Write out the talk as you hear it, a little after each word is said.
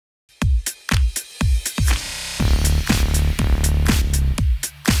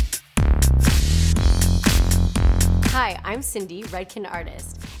I'm Cindy, Redken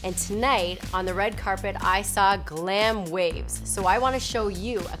Artist, and tonight on the red carpet I saw glam waves, so I want to show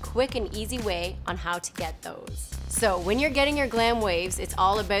you a quick and easy way on how to get those. So when you're getting your glam waves, it's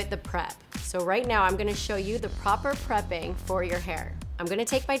all about the prep. So right now I'm going to show you the proper prepping for your hair. I'm going to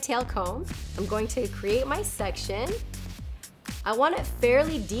take my tail comb, I'm going to create my section. I want it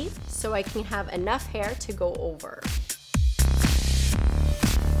fairly deep so I can have enough hair to go over.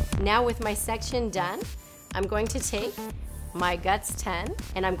 Now with my section done, I'm going to take my Guts 10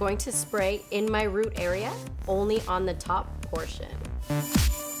 and I'm going to spray in my root area, only on the top portion.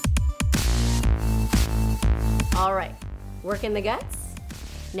 All right, working the guts.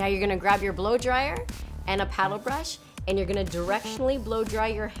 Now you're gonna grab your blow dryer and a paddle brush and you're gonna directionally blow dry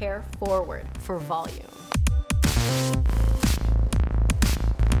your hair forward for volume.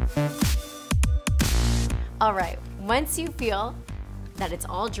 All right, once you feel that it's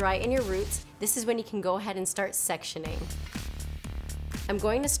all dry in your roots, this is when you can go ahead and start sectioning. I'm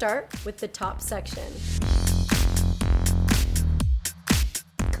going to start with the top section.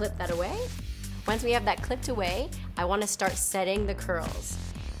 Clip that away. Once we have that clipped away, I want to start setting the curls.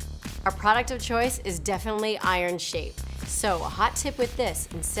 Our product of choice is definitely iron shape. So a hot tip with this,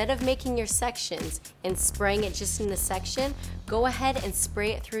 instead of making your sections and spraying it just in the section, go ahead and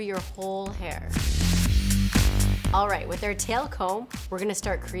spray it through your whole hair. All right, with our tail comb, we're gonna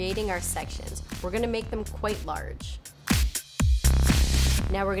start creating our sections. We're gonna make them quite large.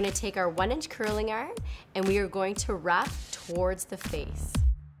 Now we're gonna take our 1-inch curling iron and we are going to wrap towards the face.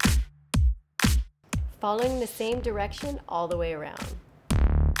 Following the same direction all the way around.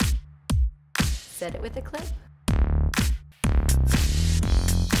 Set it with a clip.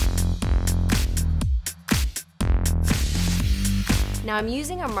 Now I'm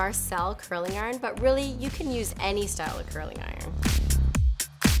using a Marcel curling iron, but really you can use any style of curling iron.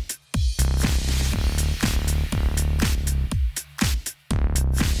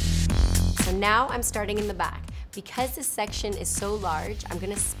 So now I'm starting in the back. Because this section is so large, I'm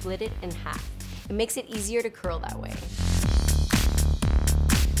gonna split it in half. It makes it easier to curl that way.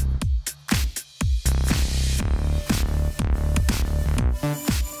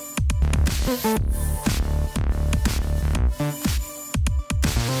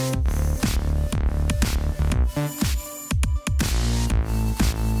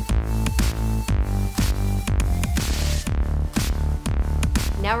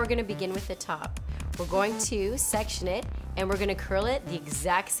 Now we're going to begin with the top. We're going to section it and we're going to curl it the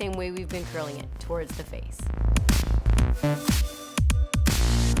exact same way we've been curling it, towards the face.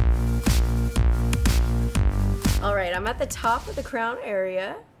 All right, I'm at the top of the crown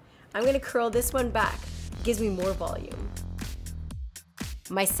area. I'm going to curl this one back. It gives me more volume.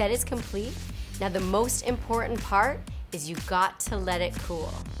 My set is complete. Now the most important part is you got to let it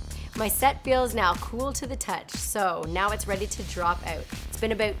cool. My set feels now cool to the touch, so now it's ready to drop out. It's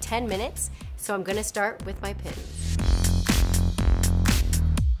been about 10 minutes, so I'm gonna start with my pins.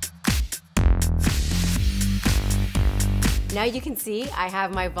 Now you can see I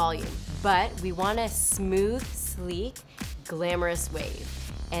have my volume, but we want a smooth, sleek, glamorous wave.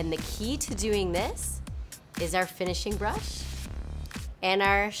 And the key to doing this is our finishing brush and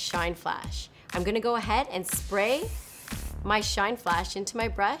our shine flash. I'm gonna go ahead and spray my shine flash into my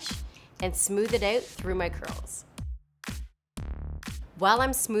brush and smooth it out through my curls. While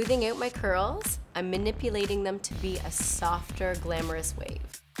I'm smoothing out my curls, I'm manipulating them to be a softer, glamorous wave.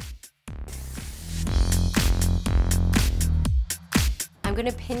 I'm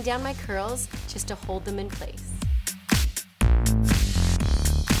gonna pin down my curls just to hold them in place.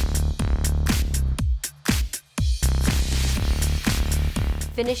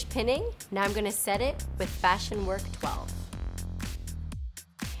 Finished pinning, now I'm gonna set it with Fashion Work 12.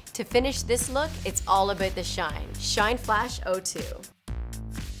 To finish this look, it's all about the shine. Shine Flash 02.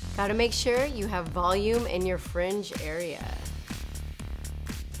 Gotta make sure you have volume in your fringe area.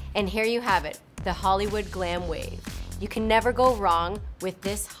 And here you have it, the Hollywood Glam Wave. You can never go wrong with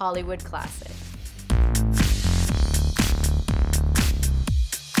this Hollywood classic.